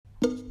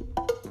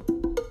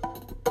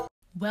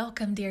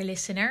Welcome, dear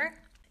listener.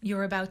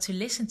 You're about to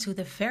listen to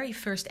the very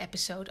first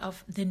episode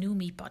of the New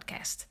Me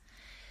podcast.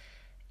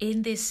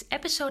 In this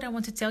episode, I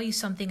want to tell you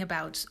something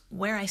about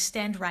where I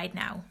stand right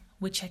now,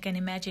 which I can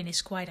imagine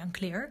is quite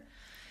unclear.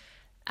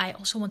 I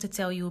also want to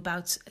tell you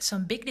about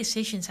some big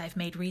decisions I've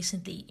made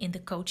recently in the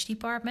coach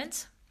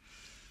department.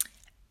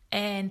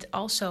 And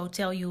also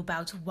tell you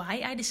about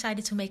why I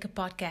decided to make a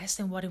podcast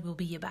and what it will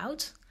be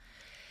about.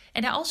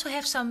 And I also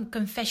have some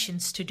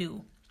confessions to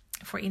do.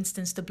 For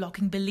instance, the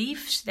blocking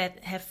beliefs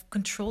that have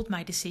controlled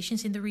my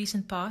decisions in the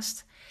recent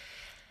past.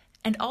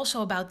 And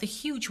also about the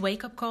huge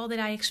wake-up call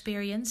that I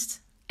experienced.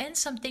 And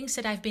some things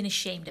that I've been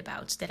ashamed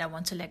about that I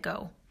want to let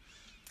go.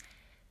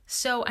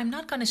 So I'm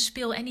not going to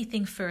spill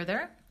anything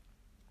further.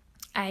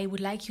 I would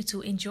like you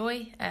to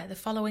enjoy the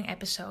following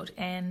episode.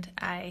 And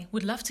I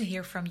would love to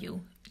hear from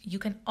you. You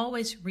can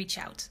always reach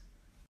out.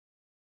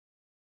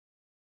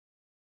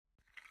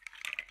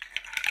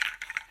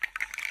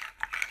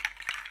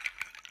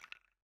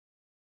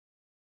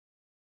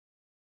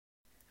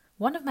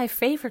 One of my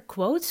favorite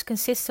quotes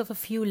consists of a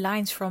few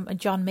lines from a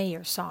John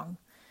Mayer song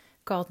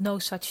called No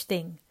Such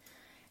Thing.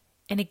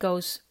 And it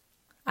goes,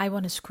 I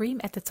want to scream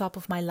at the top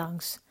of my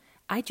lungs.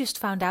 I just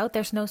found out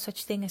there's no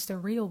such thing as the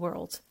real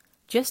world.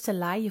 Just a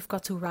lie you've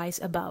got to rise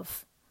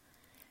above.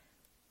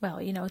 Well,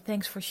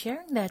 thanks for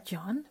sharing that,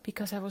 John,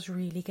 because I was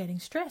really getting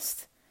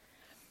stressed.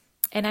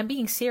 And I'm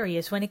being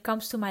serious. When it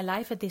comes to my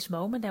life at this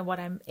moment and what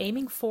I'm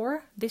aiming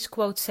for, this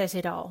quote says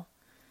it all.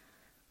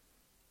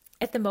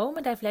 At the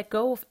moment, I've let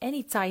go of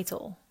any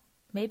title.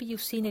 Maybe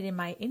you've seen it in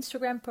my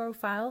Instagram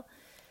profile.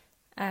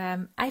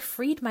 I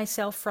freed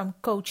myself from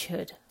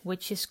coachhood,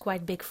 which is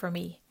quite big for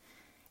me.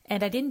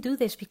 And I didn't do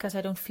this because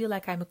I don't feel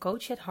like I'm a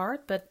coach at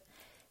heart, but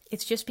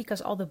it's just because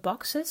all the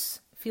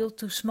boxes feel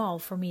too small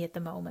for me at the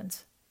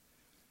moment.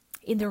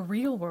 In the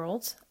real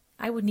world,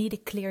 I would need a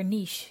clear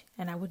niche,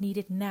 and I would need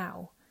it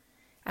now.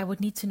 I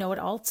would need to know at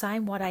all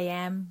time what I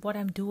am, what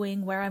I'm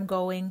doing, where I'm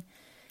going.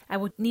 I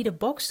would need a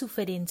box to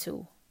fit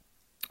into.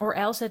 Or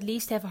else at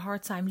least have a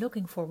hard time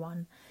looking for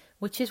one,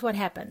 which is what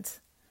happened.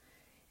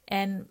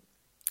 And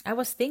I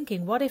was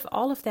thinking, what if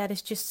all of that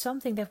is just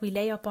something that we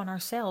lay upon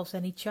ourselves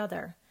and each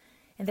other,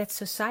 and that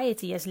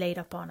society has laid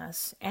upon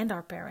us and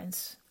our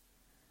parents?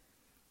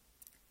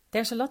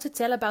 There's a lot to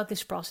tell about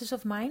this process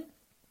of mine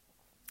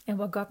and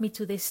what got me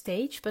to this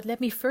stage, but let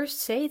me first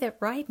say that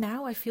right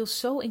now I feel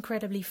so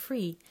incredibly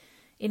free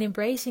in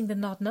embracing the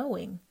not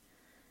knowing.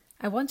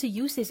 I want to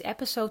use this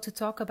episode to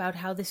talk about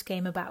how this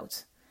came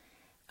about.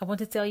 I want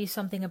to tell you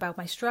something about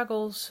my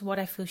struggles, what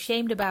I feel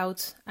shamed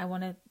about. I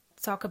want to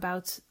talk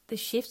about the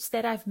shifts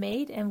that I've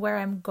made and where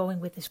I'm going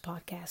with this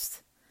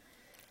podcast.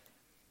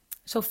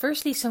 So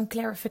firstly, some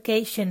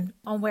clarification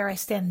on where I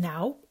stand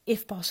now,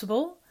 if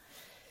possible.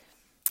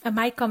 I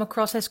might come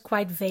across as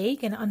quite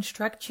vague and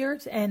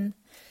unstructured and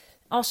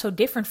also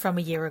different from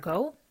a year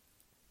ago.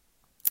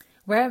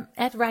 Where I'm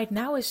at right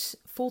now is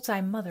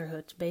full-time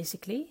motherhood,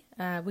 basically.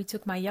 We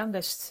took my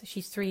youngest,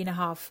 she's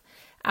 3.5,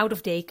 out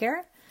of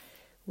daycare,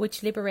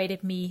 which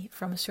liberated me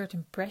from a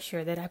certain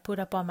pressure that I put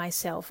up on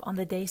myself on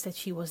the days that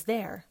she was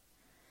there.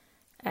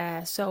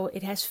 So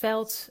it has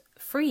felt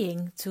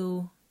freeing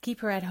to keep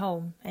her at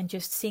home and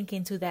just sink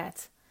into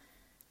that.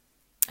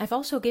 I've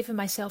also given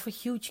myself a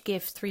huge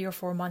gift 3 or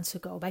 4 months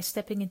ago by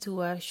stepping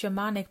into a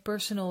shamanic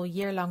personal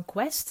year-long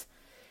quest,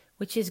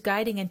 which is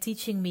guiding and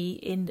teaching me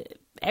in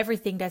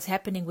everything that's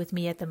happening with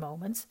me at the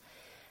moment.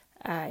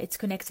 It's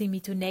connecting me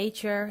to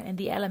nature and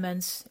the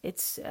elements.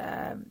 It's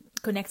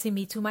connecting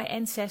me to my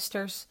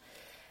ancestors,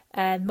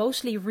 and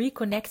mostly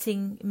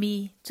reconnecting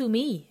me to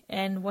me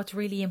and what's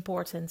really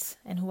important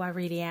and who I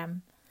really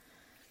am.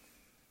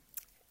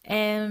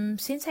 And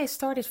since I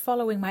started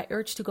following my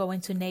urge to go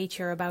into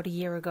nature about a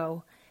year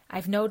ago,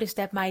 I've noticed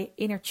that my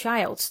inner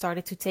child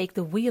started to take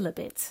the wheel a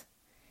bit.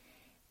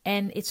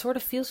 And it sort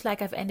of feels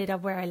like I've ended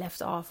up where I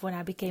left off when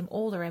I became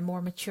older and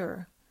more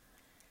mature.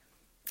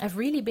 I've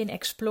really been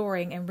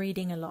exploring and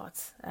reading a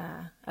lot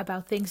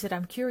about things that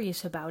I'm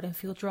curious about and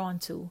feel drawn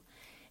to.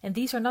 And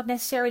these are not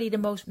necessarily the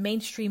most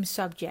mainstream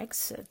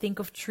subjects. Think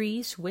of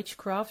trees,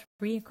 witchcraft,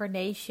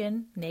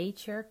 reincarnation,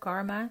 nature,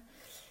 karma.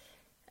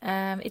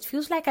 It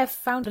feels like I've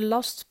found a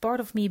lost part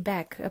of me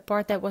back, a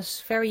part that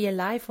was very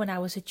alive when I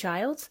was a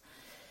child.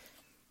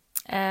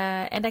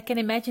 And I can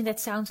imagine that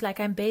sounds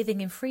like I'm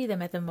bathing in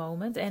freedom at the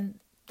moment, and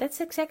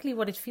that's exactly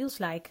what it feels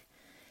like.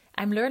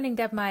 I'm learning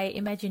that my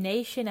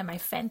imagination and my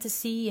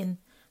fantasy and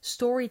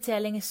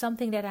storytelling is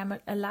something that I'm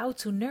allowed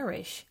to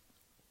nourish.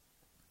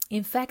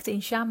 In fact, in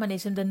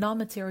shamanism, the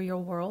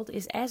non-material world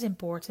is as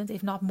important,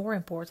 if not more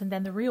important,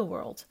 than the real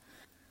world.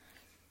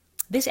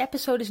 This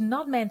episode is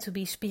not meant to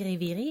be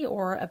spiriviri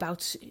or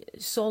about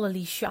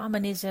solely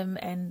shamanism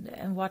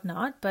and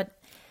whatnot, but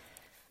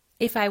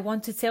if I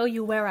want to tell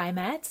you where I'm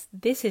at,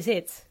 this is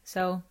it.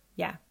 So,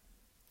 yeah.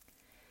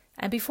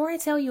 And before I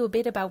tell you a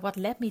bit about what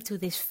led me to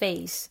this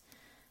phase,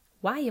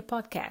 why a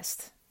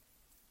podcast?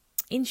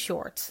 In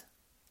short,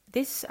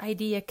 this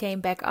idea came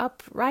back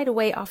up right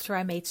away after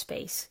I made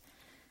space.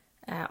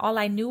 All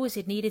I knew is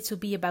it needed to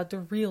be about the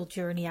real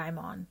journey I'm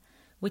on,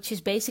 which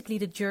is basically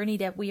the journey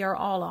that we are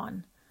all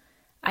on.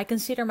 I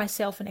consider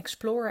myself an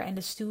explorer and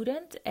a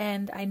student,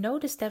 and I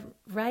notice that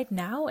right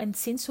now and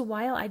since a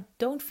while I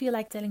don't feel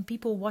like telling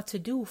people what to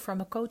do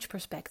from a coach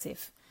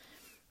perspective.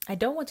 I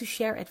don't want to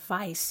share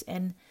advice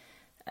and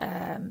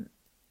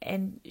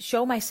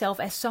show myself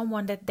as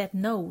someone that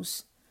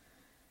knows.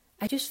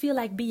 I just feel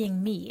like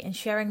being me and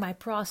sharing my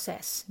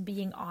process,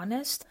 being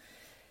honest,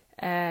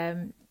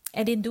 and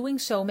in doing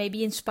so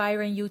maybe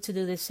inspiring you to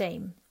do the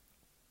same.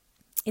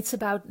 It's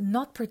about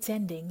not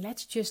pretending.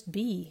 Let's just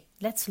be.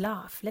 Let's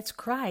laugh. Let's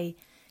cry.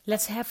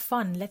 Let's have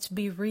fun. Let's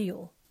be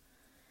real.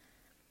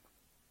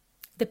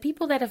 The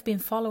people that have been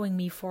following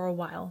me for a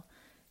while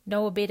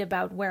know a bit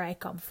about where I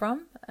come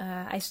from.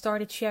 I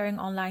started sharing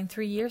online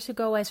 3 years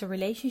ago as a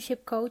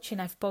relationship coach,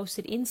 and I've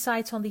posted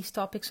insights on these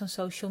topics on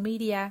social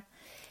media.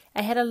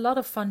 I had a lot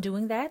of fun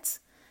doing that.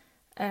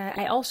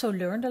 I also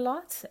learned a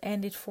lot,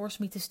 and it forced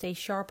me to stay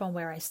sharp on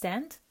where I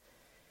stand.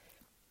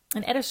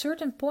 And at a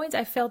certain point,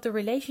 I felt the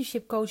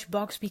relationship coach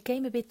box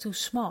became a bit too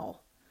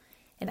small.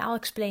 And I'll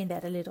explain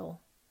that a little.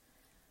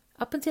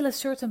 Up until a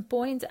certain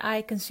point,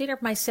 I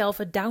considered myself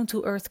a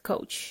down-to-earth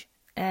coach.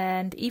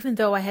 And even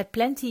though I had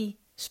plenty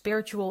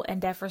spiritual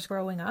endeavors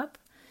growing up,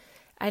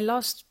 I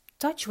lost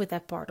touch with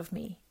that part of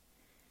me.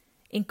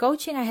 In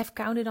coaching, I have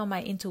counted on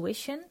my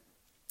intuition.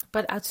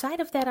 But outside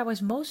of that, I was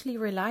mostly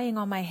relying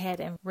on my head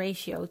and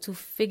ratio to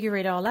figure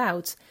it all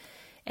out.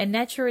 And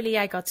naturally,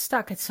 I got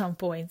stuck at some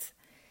point.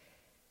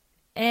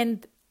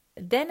 And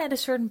then at a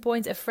certain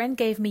point, a friend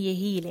gave me a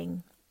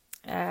healing,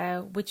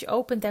 which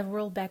opened that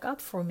world back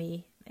up for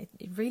me.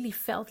 It really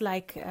felt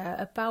like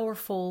a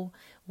powerful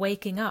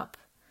waking up.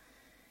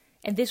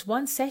 And this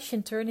one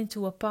session turned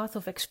into a path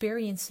of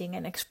experiencing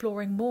and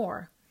exploring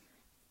more.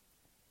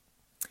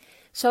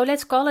 So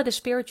let's call it a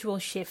spiritual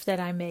shift that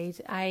I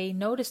made. I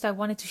noticed I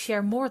wanted to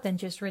share more than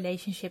just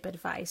relationship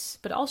advice,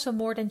 but also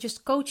more than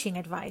just coaching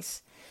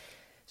advice.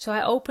 So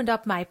I opened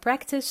up my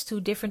practice to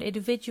different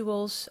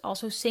individuals,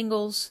 also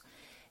singles,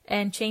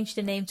 and changed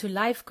the name to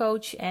Life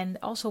Coach, and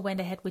also went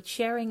ahead with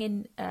sharing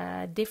in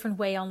a different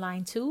way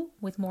online too,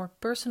 with more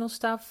personal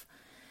stuff,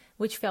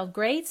 which felt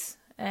great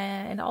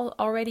and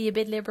already a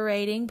bit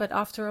liberating. But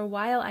after a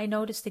while, I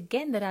noticed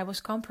again that I was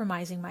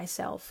compromising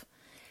myself.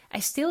 I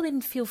still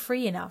didn't feel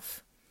free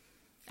enough.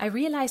 I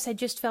realized I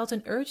just felt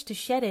an urge to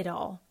shed it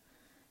all,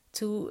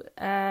 to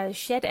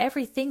shed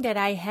everything that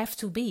I have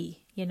to be.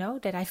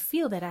 That I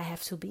feel that I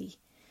have to be.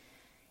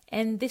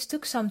 And this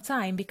took some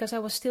time because I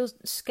was still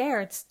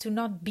scared to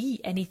not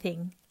be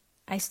anything.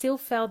 I still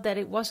felt that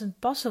it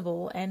wasn't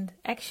possible, and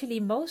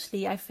actually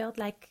mostly I felt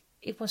like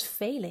it was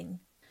failing.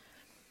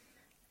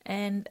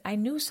 And I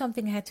knew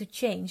something had to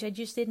change, I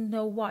just didn't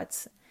know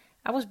what.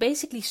 I was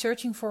basically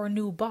searching for a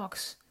new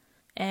box,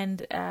 and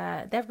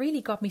that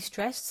really got me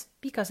stressed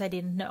because I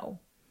didn't know.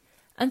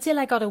 Until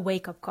I got a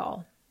wake-up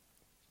call.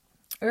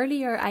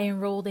 Earlier, I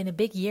enrolled in a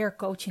big year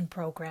coaching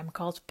program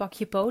called Pak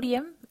Je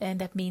Podium,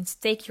 and that means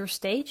take your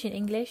stage in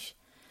English.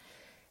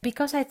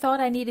 Because I thought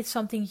I needed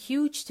something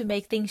huge to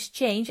make things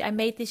change, I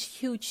made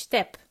this huge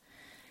step.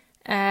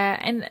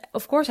 And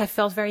of course, I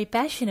felt very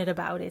passionate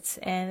about it,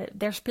 and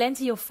there's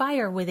plenty of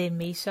fire within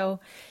me, so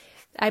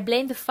I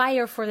blame the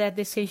fire for that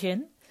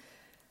decision.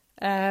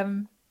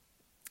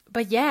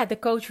 But yeah, the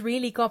coach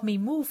really got me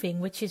moving,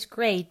 which is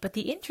great. But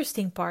the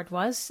interesting part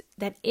was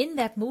that in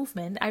that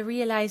movement, I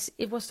realized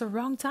it was the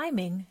wrong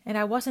timing and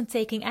I wasn't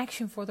taking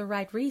action for the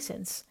right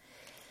reasons.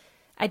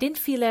 I didn't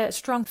feel a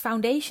strong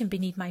foundation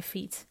beneath my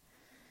feet.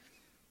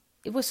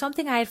 It was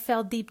something I had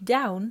felt deep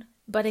down,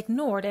 but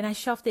ignored, and I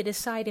shoved it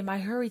aside in my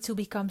hurry to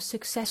become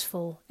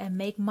successful and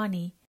make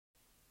money.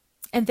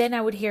 And then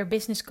I would hear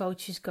business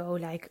coaches go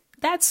like,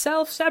 that's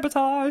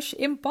self-sabotage,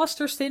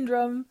 imposter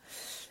syndrome.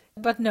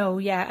 But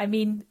no,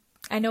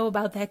 I know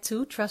about that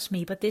too, trust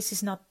me, but this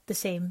is not the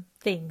same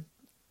thing.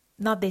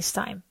 Not this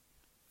time.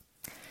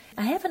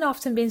 I haven't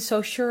often been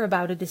so sure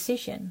about a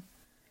decision.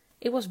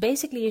 It was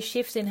basically a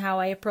shift in how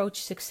I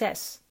approach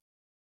success.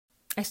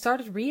 I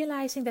started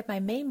realizing that my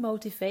main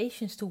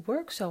motivations to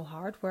work so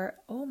hard were,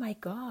 oh my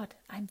God,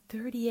 I'm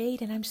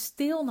 38 and I'm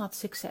still not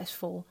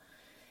successful.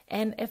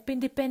 And I've been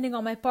depending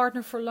on my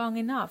partner for long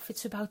enough.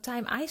 It's about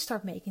time I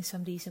start making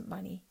some decent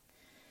money.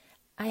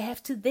 I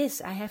have to this,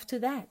 I have to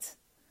that.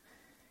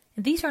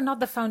 And these are not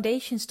the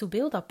foundations to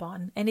build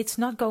upon, and it's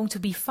not going to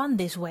be fun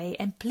this way.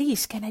 And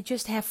please, can I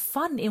just have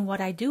fun in what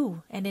I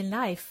do and in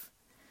life?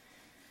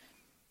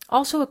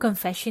 Also a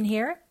confession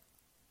here.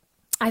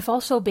 I've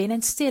also been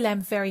and still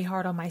am very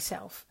hard on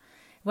myself.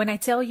 When I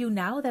tell you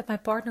now that my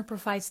partner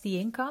provides the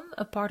income,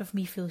 a part of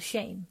me feels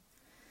shame.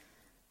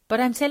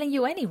 But I'm telling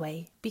you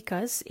anyway,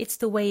 because it's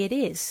the way it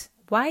is.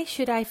 Why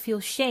should I feel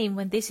shame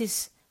when this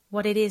is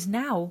what it is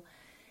now?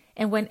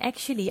 And when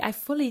actually I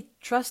fully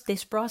trust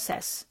this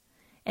process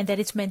and that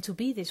it's meant to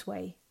be this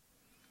way.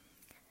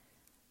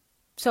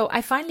 So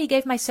I finally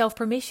gave myself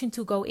permission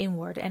to go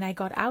inward and I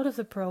got out of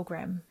the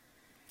program.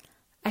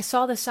 I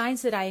saw the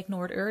signs that I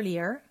ignored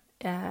earlier.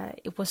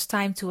 It was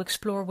time to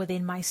explore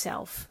within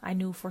myself. I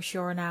knew for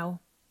sure now.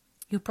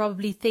 You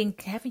probably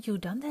think, haven't you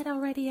done that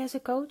already as a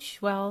coach?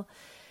 Well,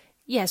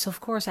 Yes, of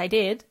course I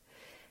did.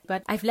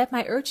 But I've let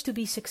my urge to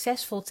be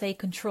successful take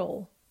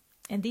control.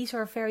 And these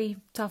are very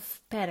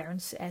tough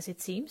patterns, as it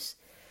seems.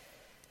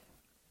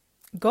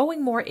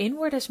 Going more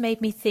inward has made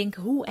me think,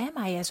 who am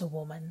I as a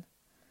woman?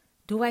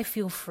 Do I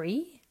feel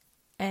free?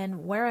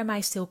 And where am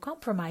I still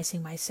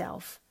compromising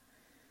myself?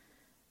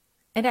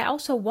 And I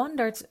also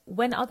wondered,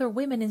 when other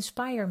women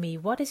inspire me,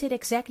 what is it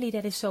exactly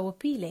that is so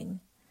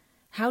appealing?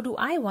 How do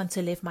I want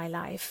to live my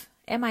life?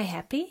 Am I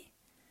happy?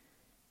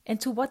 And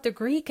to what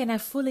degree can I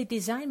fully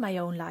design my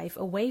own life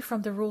away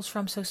from the rules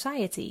from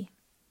society?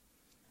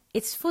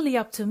 It's fully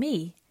up to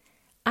me.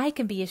 I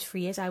can be as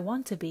free as I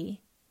want to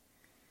be.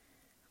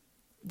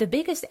 The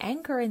biggest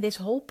anchor in this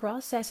whole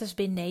process has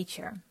been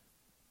nature.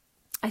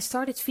 I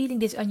started feeling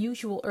this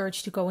unusual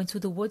urge to go into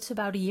the woods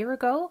about a year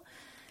ago,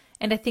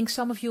 and I think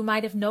some of you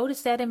might have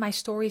noticed that in my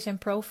stories and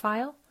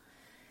profile.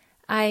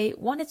 I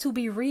wanted to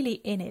be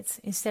really in it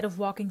instead of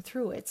walking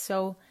through it,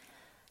 so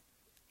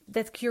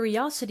that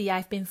curiosity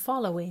I've been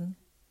following.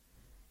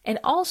 And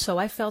also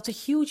I felt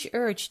a huge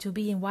urge to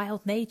be in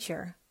wild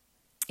nature,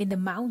 in the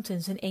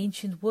mountains and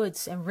ancient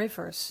woods and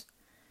rivers.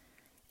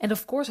 And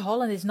of course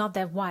Holland is not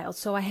that wild,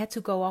 so I had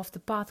to go off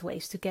the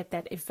pathways to get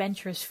that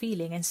adventurous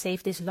feeling and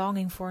save this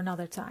longing for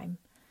another time.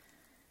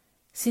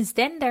 Since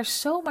then there's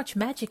so much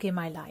magic in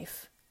my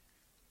life.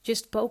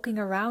 Just poking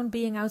around,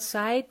 being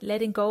outside,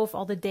 letting go of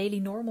all the daily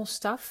normal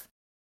stuff.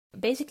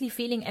 Basically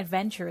feeling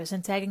adventurous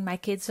and tagging my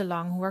kids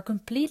along who are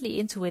completely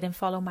into it and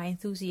follow my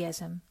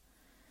enthusiasm.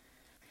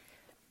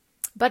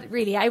 But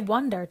really, I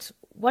wondered,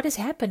 what is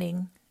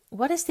happening?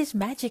 What is this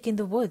magic in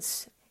the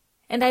woods?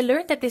 And I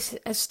learned that this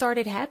has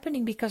started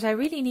happening because I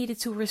really needed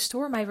to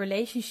restore my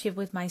relationship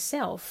with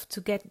myself,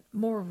 to get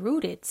more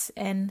rooted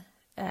and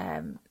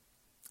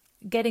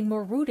getting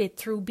more rooted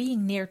through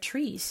being near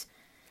trees.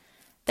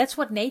 That's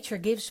what nature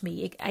gives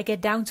me. I get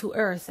down to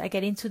earth. I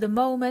get into the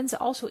moment,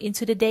 also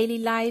into the daily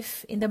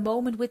life, in the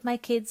moment with my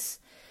kids.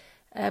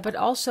 But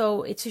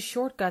also it's a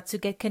shortcut to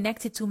get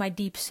connected to my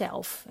deep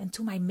self and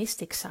to my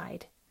mystic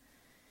side.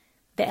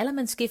 The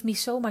elements give me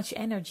so much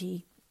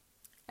energy.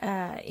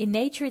 In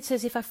nature it's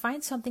as if I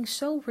find something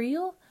so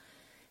real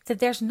that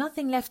there's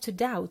nothing left to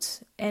doubt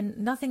and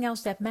nothing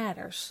else that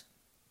matters.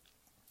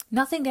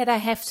 Nothing that I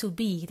have to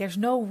be. There's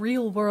no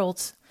real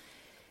world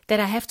that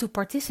I have to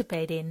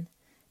participate in,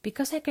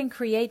 because I can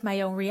create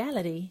my own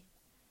reality.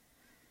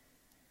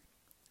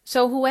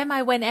 So who am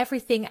I when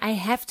everything I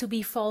have to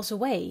be falls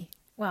away?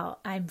 Well,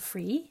 I'm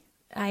free,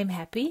 I'm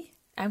happy,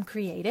 I'm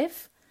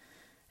creative.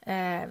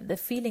 The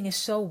feeling is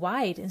so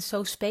wide and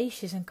so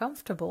spacious and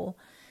comfortable.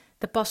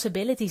 The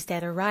possibilities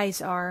that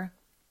arise are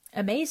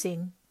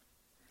amazing.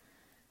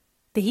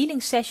 The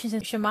healing sessions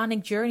and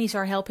shamanic journeys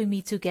are helping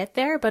me to get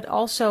there, but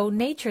also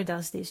nature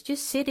does this,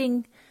 just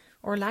sitting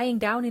or lying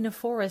down in a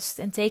forest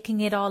and taking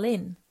it all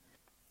in.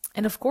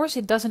 And of course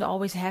it doesn't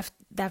always have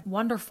that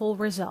wonderful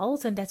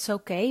result, and that's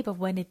okay, but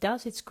when it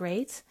does, it's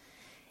great.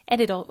 And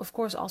it of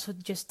course also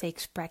just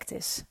takes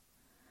practice.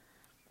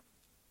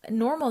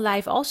 Normal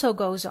life also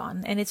goes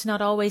on, and it's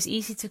not always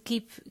easy to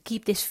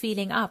keep this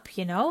feeling up,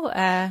 you know.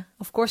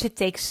 Of course it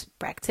takes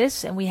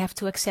practice, and we have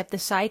to accept the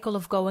cycle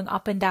of going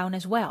up and down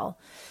as well.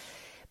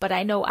 But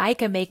I know I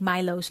can make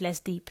my lows less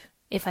deep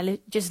if I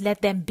just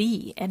let them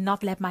be and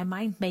not let my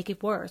mind make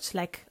it worse.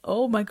 Like,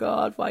 oh my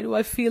God, why do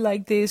I feel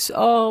like this?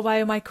 Oh, why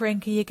am I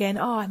cranky again?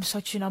 Oh, I'm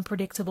such an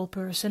unpredictable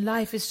person.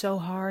 Life is so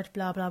hard,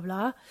 blah, blah,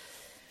 blah.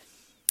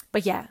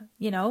 But yeah,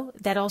 you know,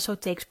 that also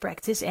takes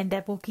practice, and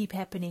that will keep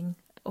happening,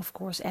 of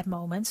course, at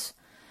moments.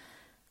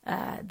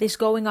 This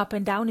going up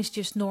and down is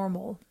just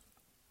normal.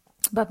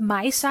 But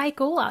my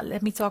cycle,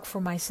 let me talk for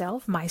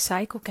myself, my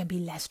cycle can be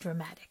less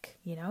dramatic,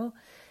 you know.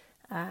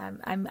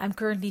 I'm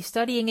currently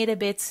studying it a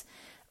bit,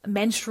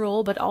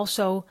 menstrual, but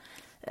also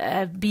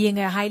being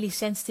a highly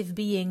sensitive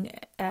being,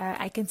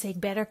 I can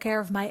take better care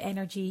of my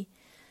energy,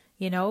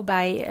 you know,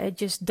 by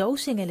just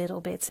dosing a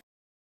little bit.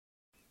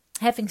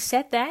 Having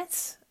said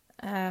that,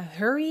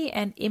 hurry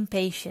and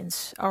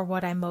impatience are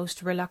what I'm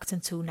most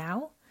reluctant to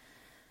now.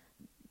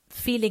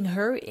 Feeling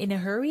in a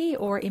hurry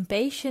or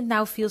impatient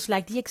now feels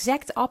like the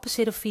exact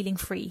opposite of feeling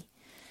free.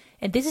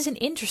 And this is an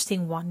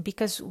interesting one,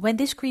 because when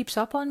this creeps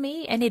up on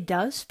me, and it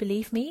does,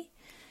 believe me,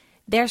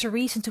 there's a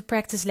reason to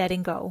practice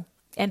letting go.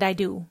 And I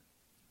do.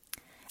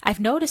 I've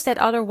noticed that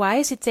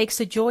otherwise it takes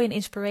the joy and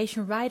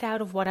inspiration right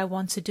out of what I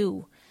want to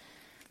do.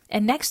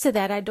 And next to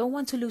that, I don't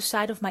want to lose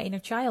sight of my inner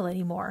child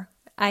anymore.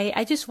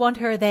 I just want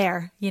her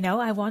there, you know.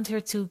 I want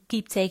her to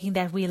keep taking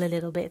that wheel a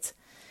little bit.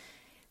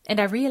 And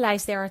I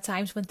realize there are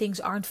times when things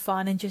aren't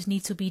fun and just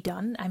need to be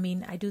done. I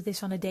mean, I do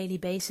this on a daily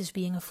basis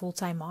being a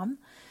full-time mom.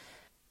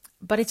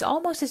 But it's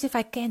almost as if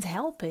I can't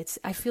help it.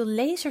 I feel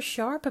laser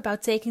sharp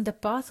about taking the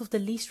path of the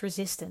least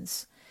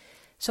resistance.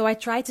 So I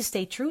try to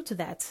stay true to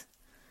that.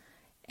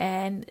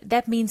 And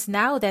that means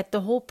now that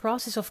the whole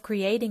process of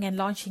creating and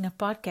launching a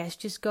podcast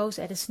just goes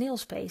at a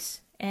snail's pace.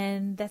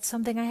 And that's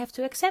something I have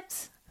to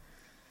accept.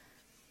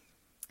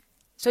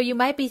 So you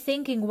might be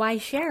thinking, why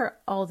share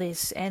all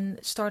this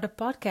and start a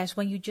podcast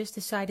when you just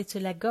decided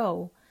to let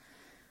go?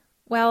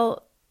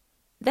 Well,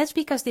 that's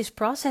because this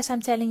process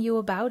I'm telling you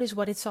about is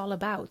what it's all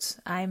about.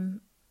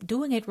 I'm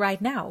doing it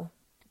right now.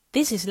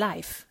 This is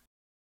life.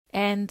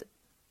 And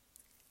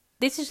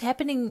this is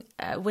happening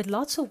with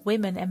lots of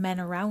women and men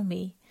around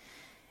me.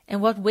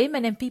 And what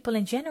women and people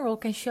in general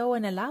can show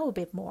and allow a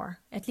bit more.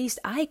 At least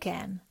I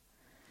can.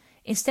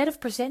 Instead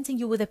of presenting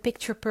you with a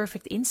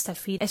picture-perfect Insta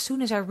feed as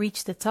soon as I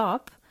reach the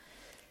top,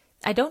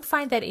 I don't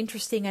find that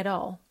interesting at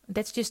all.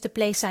 That's just the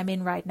place I'm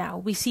in right now.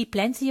 We see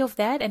plenty of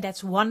that, and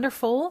that's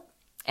wonderful.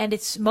 And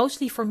it's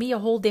mostly for me a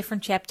whole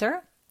different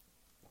chapter.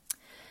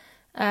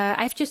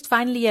 I've just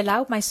finally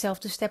allowed myself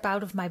to step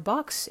out of my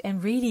box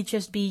and really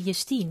just be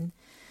Justine.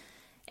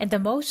 And the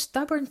most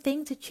stubborn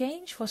thing to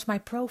change was my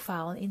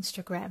profile on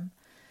Instagram,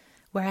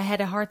 where I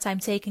had a hard time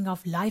taking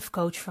off life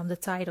coach from the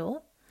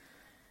title.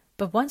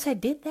 But once I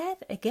did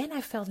that, again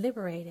I felt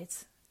liberated.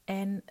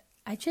 And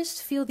I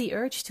just feel the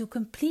urge to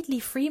completely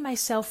free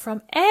myself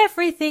from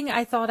everything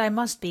I thought I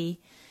must be.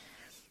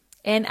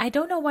 And I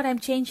don't know what I'm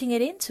changing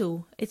it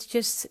into. It's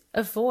just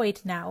a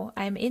void now.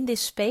 I'm in this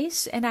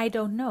space and I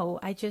don't know.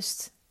 I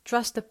just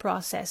trust the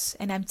process.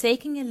 And I'm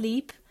taking a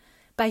leap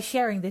by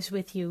sharing this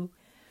with you.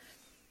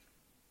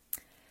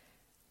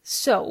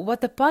 So,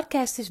 what the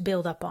podcast is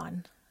built up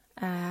on.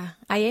 I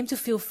aim to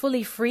feel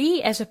fully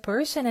free as a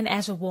person and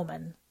as a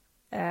woman.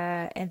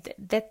 And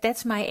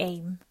that's my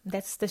aim.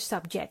 That's the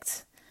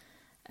subject.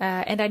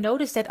 And I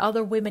notice that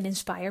other women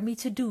inspire me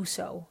to do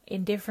so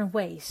in different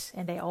ways.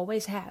 And they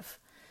always have.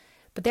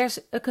 But there's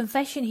a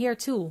confession here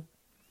too.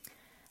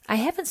 I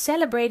haven't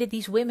celebrated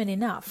these women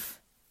enough.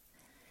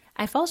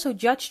 I've also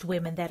judged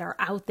women that are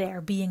out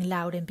there being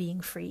loud and being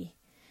free.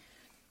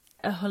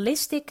 A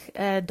holistic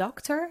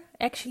doctor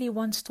actually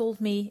once told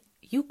me,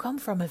 "You come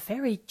from a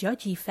very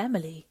judgy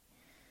family."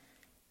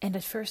 And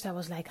at first I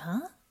was like,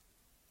 huh?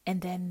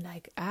 And then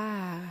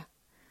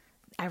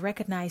I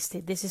recognized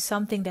it. This is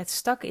something that's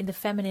stuck in the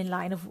feminine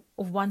line of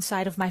one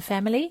side of my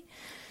family.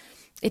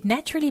 It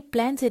naturally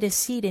planted a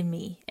seed in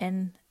me.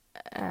 And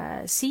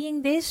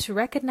seeing this,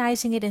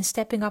 recognizing it and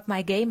stepping up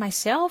my game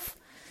myself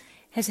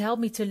has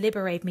helped me to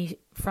liberate me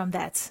from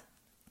that.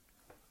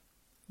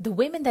 The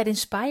women that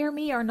inspire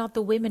me are not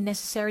the women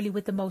necessarily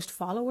with the most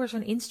followers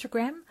on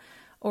Instagram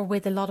or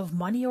with a lot of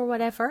money or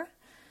whatever.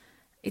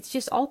 It's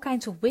just all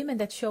kinds of women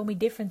that show me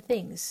different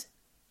things.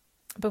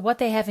 But what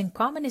they have in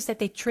common is that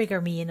they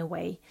trigger me in a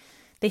way.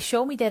 They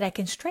show me that I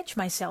can stretch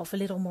myself a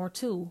little more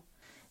too.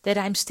 That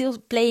I'm still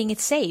playing it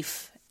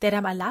safe. That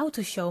I'm allowed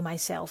to show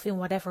myself in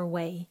whatever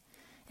way.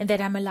 And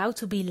that I'm allowed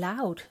to be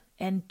loud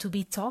and to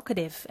be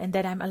talkative. And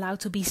that I'm allowed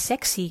to be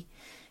sexy.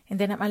 And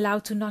that I'm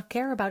allowed to not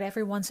care about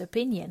everyone's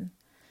opinion.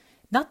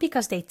 Not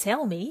because they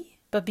tell me,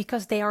 but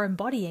because they are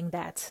embodying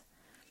that.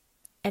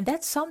 And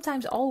that's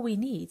sometimes all we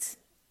need.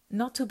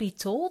 Not to be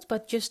told,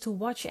 but just to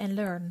watch and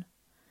learn.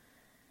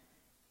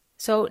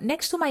 So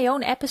next to my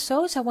own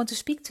episodes, I want to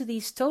speak to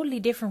these totally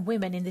different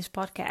women in this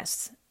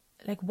podcast.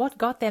 Like what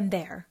got them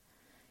there?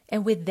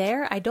 And with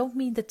there, I don't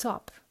mean the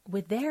top.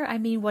 With there, I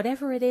mean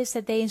whatever it is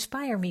that they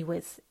inspire me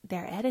with.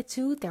 Their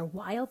attitude, their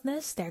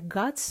wildness, their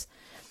guts.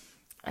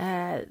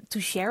 To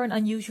share an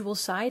unusual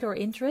side or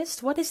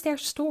interest. What is their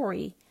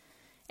story?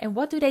 And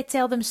what do they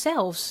tell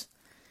themselves?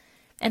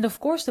 And of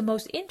course, the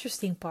most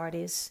interesting part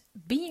is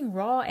being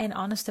raw and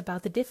honest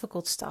about the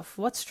difficult stuff.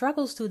 What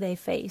struggles do they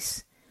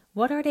face?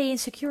 What are they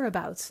insecure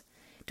about?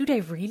 Do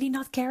they really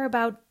not care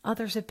about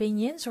others'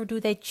 opinions, or do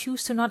they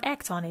choose to not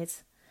act on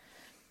it?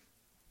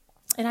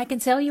 And I can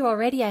tell you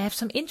already, I have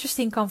some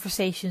interesting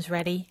conversations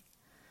ready.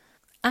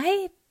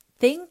 I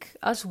think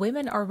us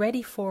women are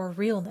ready for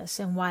realness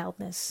and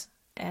wildness.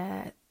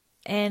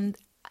 And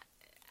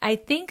I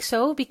think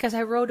so because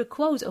I wrote a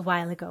quote a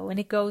while ago, and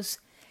it goes,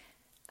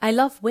 "I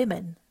love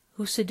women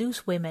who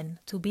seduce women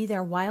to be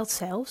their wild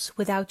selves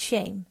without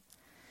shame."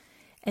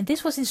 And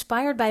this was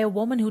inspired by a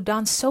woman who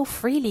danced so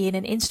freely in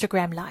an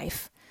Instagram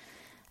live.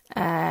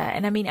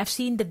 And I mean, I've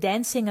seen the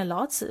dancing a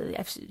lot,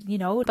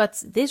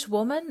 but this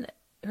woman,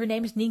 her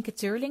name is Nienke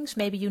Teurlings,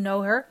 maybe you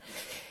know her.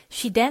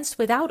 She danced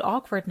without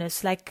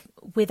awkwardness, like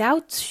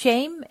without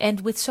shame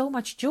and with so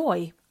much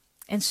joy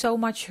and so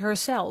much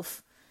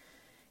herself.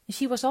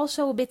 She was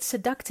also a bit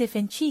seductive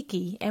and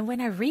cheeky, and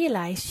when I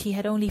realized she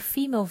had only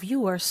female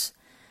viewers,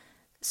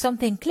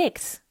 something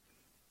clicked.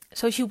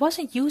 So she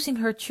wasn't using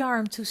her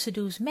charm to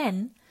seduce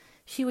men,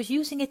 she was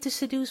using it to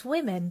seduce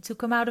women, to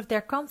come out of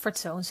their comfort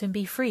zones and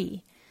be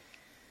free.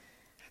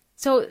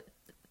 So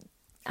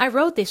I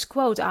wrote this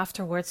quote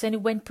afterwards, and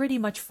it went pretty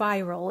much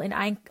viral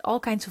in all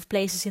kinds of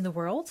places in the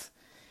world.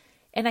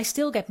 And I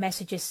still get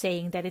messages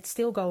saying that it's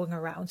still going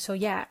around. So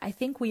yeah, I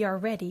think we are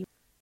ready.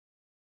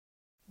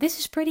 This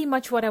is pretty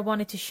much what I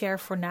wanted to share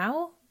for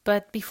now.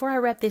 But before I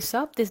wrap this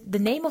up, the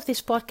name of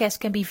this podcast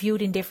can be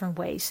viewed in different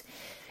ways.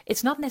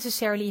 It's not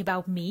necessarily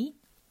about me.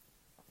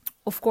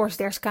 Of course,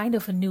 there's kind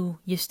of a new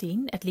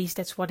Justine. At least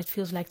that's what it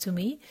feels like to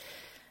me.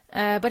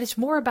 But it's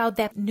more about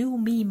that new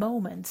me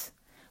moment,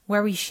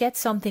 where we shed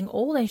something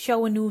old and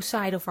show a new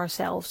side of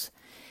ourselves.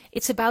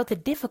 It's about the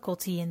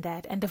difficulty in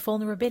that and the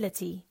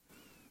vulnerability.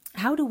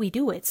 How do we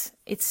do it?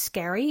 It's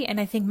scary, and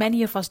I think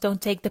many of us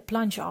don't take the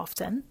plunge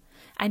often.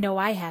 I know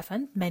I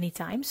haven't many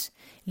times,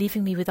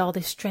 leaving me with all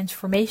this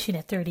transformation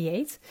at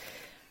 38.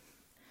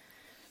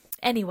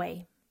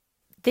 Anyway,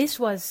 this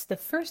was the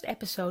first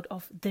episode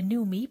of the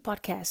New Me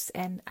podcast,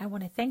 and I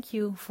want to thank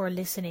you for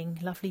listening,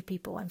 lovely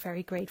people. I'm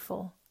very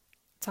grateful.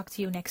 Talk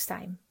to you next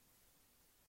time.